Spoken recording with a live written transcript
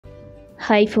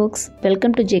Hi folks,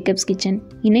 welcome to Jacob's Kitchen.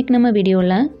 இன்னைக்கு நம்ம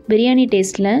வீடியோல பிரியாணி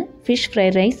டேஸ்ட்ல fish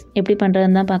fried rice எப்படி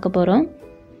பண்றதுன்னு தான் பார்க்க போறோம்.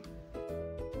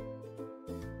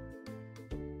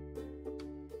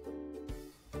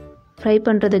 ஃப்ரை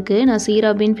பண்றதுக்கு நான்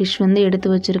சீராபீன் fish வந்து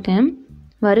எடுத்து வச்சிருக்கேன்.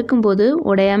 வறுக்கும்போது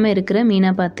உடையாம இருக்கிற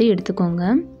மீனா பார்த்து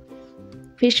எடுத்துக்கோங்க.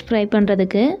 fish ஃப்ரை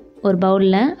பண்றதுக்கு ஒரு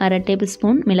பவுல்ல 1/2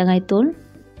 டேபிள்ஸ்பூன் மிளகாய் தூள்,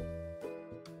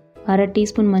 1/2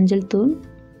 டீஸ்பூன் மஞ்சள் தூள்,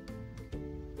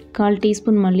 1/4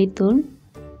 டீஸ்பூன் மல்லித்தூள்,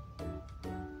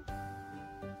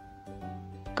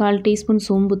 1/4 டீஸ்பூன்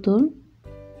சோம்புத்தூள்,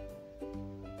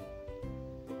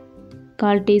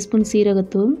 1/4 டீஸ்பூன்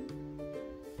சீரகத்தூள்,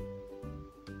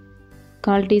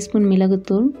 1/4 டீஸ்பூன்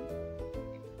மிளகுத்தூள்,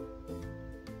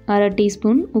 1/2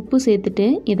 டீஸ்பூன் உப்பு சேர்த்துட்டு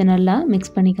இதை நல்லா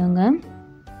மிக்ஸ் பண்ணிக்கோங்க.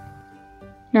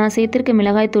 நான் சேர்த்துருக்க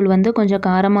மிளகாய் தூள் வந்து கொஞ்சம்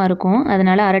காரமாக இருக்கும்,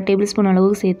 அதனால் 1/2 டேபிள்ஸ்பூன்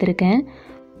அளவுக்கு சேர்த்துருக்கேன்.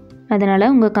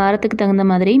 அதனால் உங்கள் காரத்துக்கு தகுந்த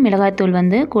மாதிரி மிளகாய்த்தூள்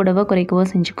வந்து கூடவோ குறைக்கவோ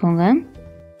செஞ்சுக்கோங்க.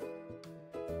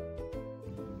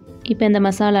 இப்போ இந்த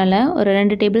மசாலாவில் ஒரு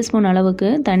 2 டேபிள்ஸ்பூன் அளவுக்கு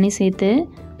தண்ணி சேர்த்து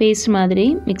பேஸ்ட் மாதிரி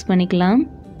மிக்ஸ் பண்ணிக்கலாம்.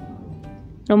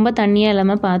 ரொம்ப தண்ணியாக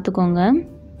இல்லாமல் பார்த்துக்கோங்க.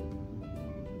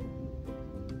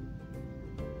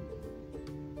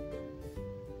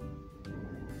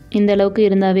 இந்த அளவுக்கு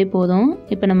இருந்தாவே போதும்.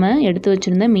 இப்போ நம்ம எடுத்து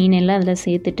வச்சுருந்த மீன் எல்லாம் அதில்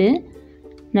சேர்த்துட்டு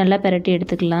நல்லா பிரட்டி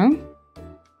எடுத்துக்கலாம்.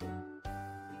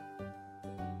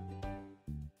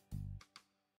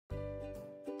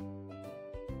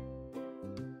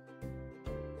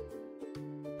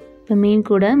 இப்போ மீன்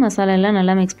கூட மசாலா எல்லாம்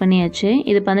நல்லா மிக்ஸ் பண்ணியாச்சு.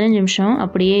 இது 15 நிமிஷம்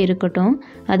அப்படியே இருக்கட்டும்.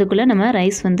 அதுக்குள்ளே நம்ம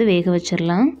ரைஸ் வந்து வேக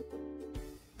வச்சிடலாம்.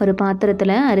 ஒரு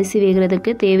பாத்திரத்தில் அரிசி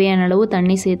வேகிறதுக்கு தேவையான அளவு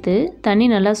தண்ணி சேர்த்து தண்ணி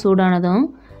நல்லா சூடானதும்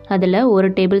அதில்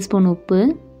 1 டேபிள்ஸ்பூன் உப்பு,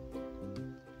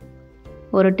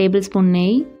 1 டேபிள்ஸ்பூன்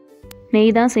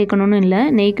நெய் தான் சேர்க்கணுன்னு இல்லை,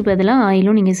 நெய்க்கு பதிலாக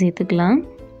ஆயிலும் நீங்கள் சேர்த்துக்கலாம்,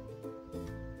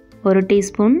 1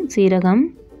 டீஸ்பூன் சீரகம்,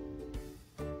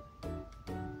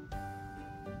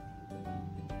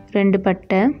 2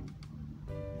 பட்டை,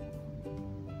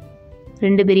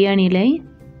 2 பிரியாணி இலை,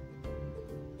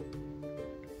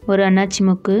 1 அன்னாச்சி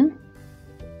மொக்கு,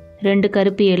 2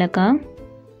 கருப்பு ஏலக்காய்,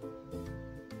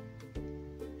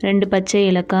 2 பச்சை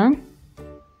ஏலக்காய்,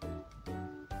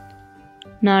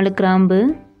 4 கிராம்பு,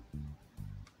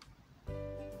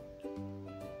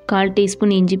 1/4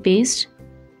 டீஸ்பூன் இஞ்சி பேஸ்ட்,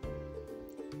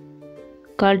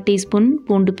 1/4 டீஸ்பூன்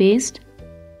பூண்டு பேஸ்ட்,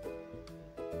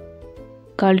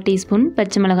 1/4 டீஸ்பூன்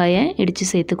பச்சை மிளகாயை இடித்து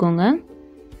சேர்த்துக்கோங்க.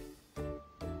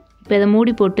 இப்போ இதை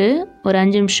மூடி போட்டு ஒரு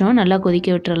 5 நிமிஷம் நல்லா கொதிக்க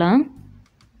விட்டுறலாம்.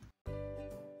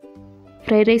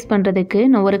 ஃப்ரைட் ரைஸ் பண்ணுறதுக்கு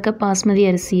நான் 1 கப் பாஸ்மதி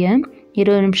அரிசியை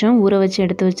 20 நிமிஷம் ஊற வச்சு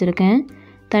எடுத்து வச்சுருக்கேன்.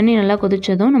 தண்ணி நல்லா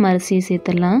கொதித்ததும் நம்ம அரிசியை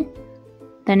சேர்த்துடலாம்.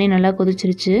 தண்ணி நல்லா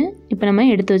கொதிச்சிருச்சு. இப்போ நம்ம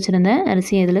எடுத்து வச்சுருந்த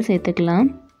அரிசியை இதில் சேர்த்துக்கலாம்.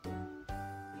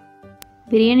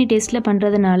 பிரியாணி டேஸ்ட்டில்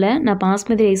பண்ணுறதுனால நான்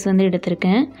பாஸ்மதி ரைஸ் வந்து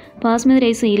எடுத்திருக்கேன். பாஸ்மதி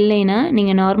ரைஸ் இல்லைன்னா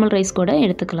நீங்கள் நார்மல் ரைஸ் கூட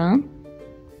எடுத்துக்கலாம்.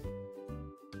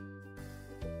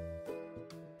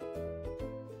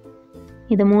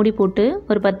 இதை மூடி போட்டு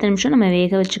ஒரு 10 நிமிஷம் நம்ம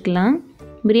வேக வச்சுக்கலாம்.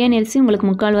 பிரியாணி அரிசி உங்களுக்கு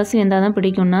 3/4 வெந்தால் தான்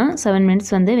பிடிக்கும்னா 7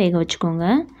 மினிட்ஸ் வந்து வேக வச்சுக்கோங்க.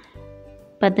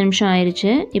 10 நிமிஷம்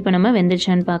ஆயிடுச்சு. இப்போ நம்ம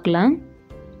வெந்துருச்சான்னு பார்க்கலாம்.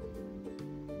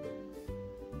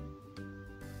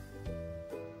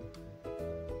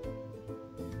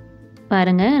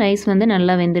 பாருங்கள், ரைஸ் வந்து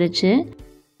நல்லா வெந்துருச்சு.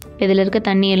 இதில் இருக்க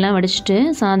தண்ணியெல்லாம் வடிச்சிட்டு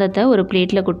சாதத்தை ஒரு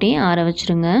பிளேட்டில் கொட்டி ஆற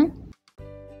வச்சுருங்க.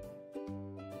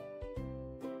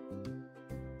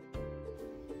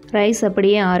 ரைஸ்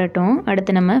அப்படியே ஆறட்டும்.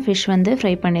 அடுத்து நம்ம ஃபிஷ் வந்து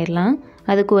ஃப்ரை பண்ணிடலாம்.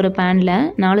 அதுக்கு ஒரு பேனில்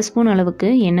 4 ஸ்பூன் அளவுக்கு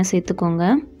எண்ணெய் சேர்த்துக்கோங்க.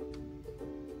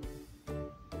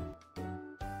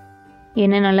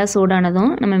 எண்ணெய் நல்லா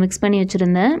சூடானதும் நம்ம மிக்ஸ் பண்ணி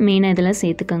வச்சுருந்த மீனை இதில்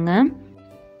சேர்த்துக்கோங்க.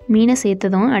 மீனை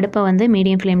சேர்த்ததும் அடுப்பை வந்து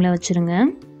மீடியம் ஃப்ளேமில் வச்சுருங்க.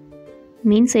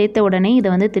 மீன் சேர்த்த உடனே இதை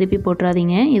வந்து திருப்பி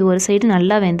போட்டுறாதீங்க. இது ஒரு சைடு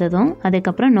நல்லா வெந்ததும்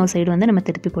அதுக்கப்புறம் இன்னொரு சைடு வந்து நம்ம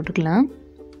திருப்பி போட்டுக்கலாம்.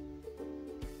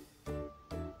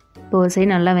 இப்போ ஒரு சைடு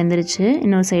நல்லா வெந்துருச்சு,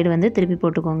 இன்னொரு சைடு வந்து திருப்பி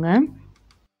போட்டுக்கோங்க.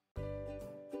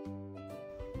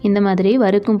 இந்த மாதிரி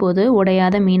வறுக்கும் போது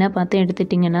உடையாத மீனாக பார்த்து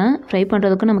எடுத்துட்டிங்கன்னா ஃப்ரை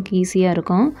பண்ணுறதுக்கும் நமக்கு ஈஸியாக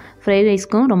இருக்கும். ஃப்ரைட்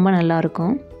ரைஸ்க்கும் ரொம்ப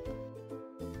நல்லாயிருக்கும்.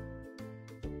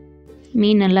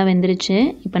 மீன் நல்லா வெந்துருச்சு.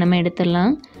 இப்போ நம்ம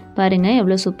எடுத்துடலாம். பாருங்கள்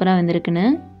எவ்வளோ சூப்பராக வெந்திருக்குன்னு.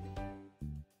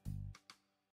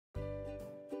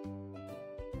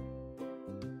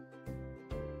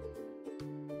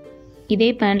 இதே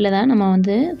பேனில் தான் நம்ம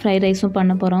வந்து ஃப்ரைட் ரைஸும்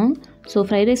பண்ண போகிறோம். ஸோ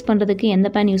ஃப்ரைட் ரைஸ் பண்ணுறதுக்கு எந்த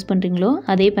பேன் யூஸ் பண்ணுறீங்களோ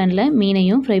அதே பேனில்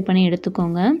மீனையும் ஃப்ரை பண்ணி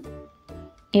எடுத்துக்கோங்க.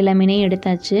 எல்லா மீனையும்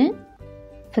எடுத்தாச்சு.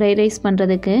 ஃப்ரைட் ரைஸ்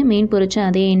பண்ணுறதுக்கு மீன் பொரிச்ச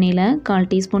அதே எண்ணெயில் 1/4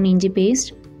 டீஸ்பூன் இஞ்சி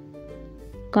பேஸ்ட்,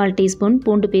 1/4 டீஸ்பூன்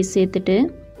பூண்டு பேஸ்ட் சேர்த்துட்டு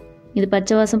இது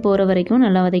பச்சை வாசம் போகிற வரைக்கும்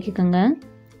நல்லா வதக்கிக்கோங்க.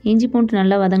 இஞ்சி பூண்டு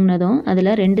நல்லா வதங்கினதும்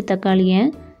அதில் 2 தக்காளியை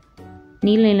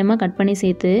நீளமாக கட் பண்ணி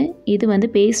சேர்த்து இது வந்து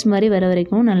பேஸ்ட் மாதிரி வர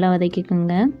வரைக்கும் நல்லா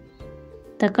வதக்கிக்கோங்க.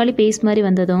 தக்காளி பேஸ்ட் மாதிரி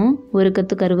வந்ததும் ஒரு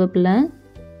கொத்து கருவேப்பிலை,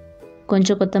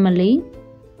 கொஞ்சம் கொத்தமல்லி,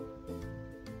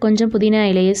 கொஞ்சம் புதினா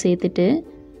இலையை சேர்த்துட்டு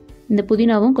இந்த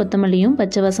புதினாவும் கொத்தமல்லியும்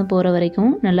பச்சை வாசம் போகிற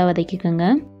வரைக்கும் நல்லா வதக்கிக்கோங்க.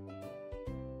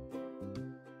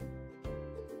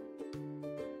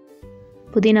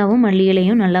 புதினாவும் மல்லி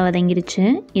இலையும் நல்லா வதங்கிருச்சு.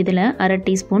 இதில் 1/2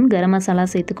 டீஸ்பூன் கரம் மசாலா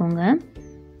சேர்த்துக்கோங்க.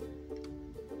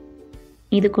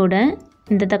 இது கூட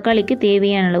இந்த தக்காளிக்கு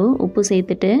தேவையான அளவு உப்பு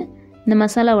சேர்த்துட்டு இந்த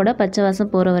மசாலாவோட பச்சை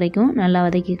வாசம் போகிற வரைக்கும் நல்லா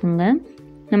வதக்கிக்கோங்க.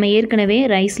 நம்ம ஏற்கனவே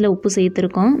ரைஸில் உப்பு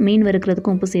சேர்த்துருக்கோம், மீன்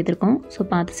வறுக்கிறதுக்கும் உப்பு சேர்த்துருக்கோம். ஸோ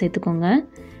பார்த்து சேர்த்துக்கோங்க.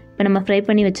 இப்போ நம்ம ஃப்ரை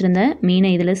பண்ணி வச்சுருந்த மீனை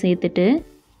இதில் சேர்த்துட்டு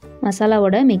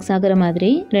மசாலாவோட மிக்ஸ் ஆகிற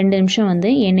மாதிரி 2 நிமிஷம்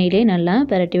எண்ணெயிலே நல்லா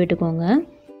பரட்டி விட்டுக்கோங்க.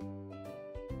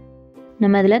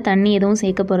 நம்ம அதில் தண்ணி எதுவும்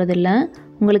சேர்க்க போகிறதில்ல.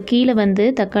 உங்களுக்கு கீழே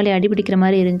தக்காளி அடி பிடிக்கிற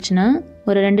மாதிரி இருந்துச்சுன்னா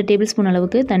ஒரு 2 டேபிள் ஸ்பூன்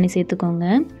அளவுக்கு தண்ணி சேர்த்துக்கோங்க.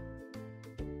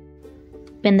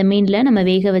 இப்போ இந்த மீனில் நம்ம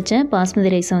வேக வச்ச பாஸ்மதி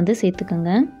ரைஸை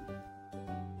சேர்த்துக்கோங்க.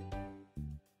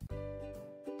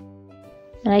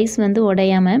 ரைஸ்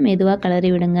உடையாமல் மெதுவாக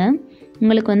கிளறி விடுங்க.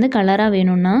 உங்களுக்கு கலராக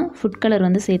வேணும்னா ஃபுட் கலர்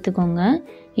சேர்த்துக்கோங்க.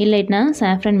 இல்லைன்னா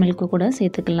சாஃப்ரன் மில்க்கு கூட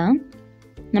சேர்த்துக்கலாம்.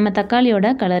 நம்ம தக்காளியோட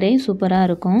கலரே சூப்பராக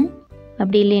இருக்கும்.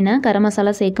 அப்படி இல்லைன்னா கரம்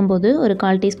மசாலா சேர்க்கும்போது ஒரு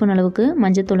 1/4 டீஸ்பூன் அளவுக்கு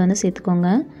மஞ்சத்தூள் சேர்த்துக்கோங்க.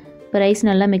 இப்போ ரைஸ்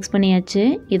நல்லா மிக்ஸ் பண்ணியாச்சு.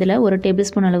 இதில் 1 டேபிள்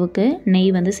ஸ்பூன் அளவுக்கு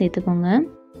நெய் சேர்த்துக்கோங்க.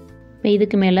 இப்போ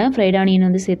இதுக்கு மேலே ஃப்ரைட்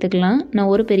ஆனியன் சேர்த்துக்கலாம். நான்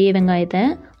ஒரு பெரிய வெங்காயத்தை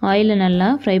ஆயிலில் நல்லா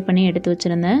ஃப்ரை பண்ணி எடுத்து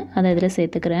வச்சுருந்தேன், அதை இதில்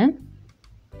சேர்த்துக்கிறேன்.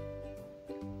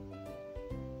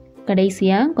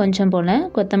 கடைசியாக கொஞ்சம் போல்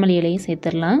கொத்தமல்லி இலையை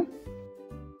சேர்த்துடலாம்.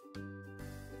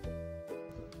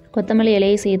 கொத்தமல்லி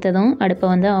இலையை சேர்த்ததும்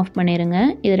அடுப்பை ஆஃப் பண்ணிடுங்க.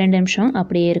 இது 2 நிமிஷம்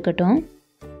அப்படியே இருக்கட்டும்.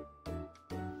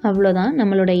 அவ்வளோதான்,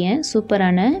 நம்மளுடைய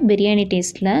சூப்பரான பிரியாணி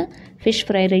டேஸ்ட்டில் ஃபிஷ்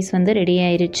ஃப்ரைட் ரைஸ் ரெடி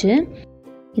ஆயிடுச்சு.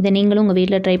 இதை நீங்களும் உங்கள்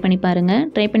வீட்டில் ட்ரை பண்ணி பாருங்கள்.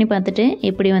 ட்ரை பண்ணி பார்த்துட்டு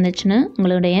எப்படி வந்துச்சுன்னு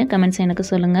உங்களுடைய கமெண்ட்ஸ் எனக்கு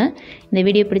சொல்லுங்கள். இந்த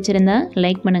வீடியோ பிடிச்சிருந்தா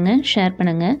லைக் பண்ணுங்கள், ஷேர்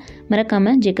பண்ணுங்கள்.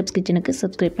 மறக்காமல் ஜேக்கப்ஸ் கிச்சனுக்கு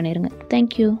சப்ஸ்கிரைப் பண்ணிடுங்க.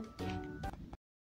 தேங்க்யூ.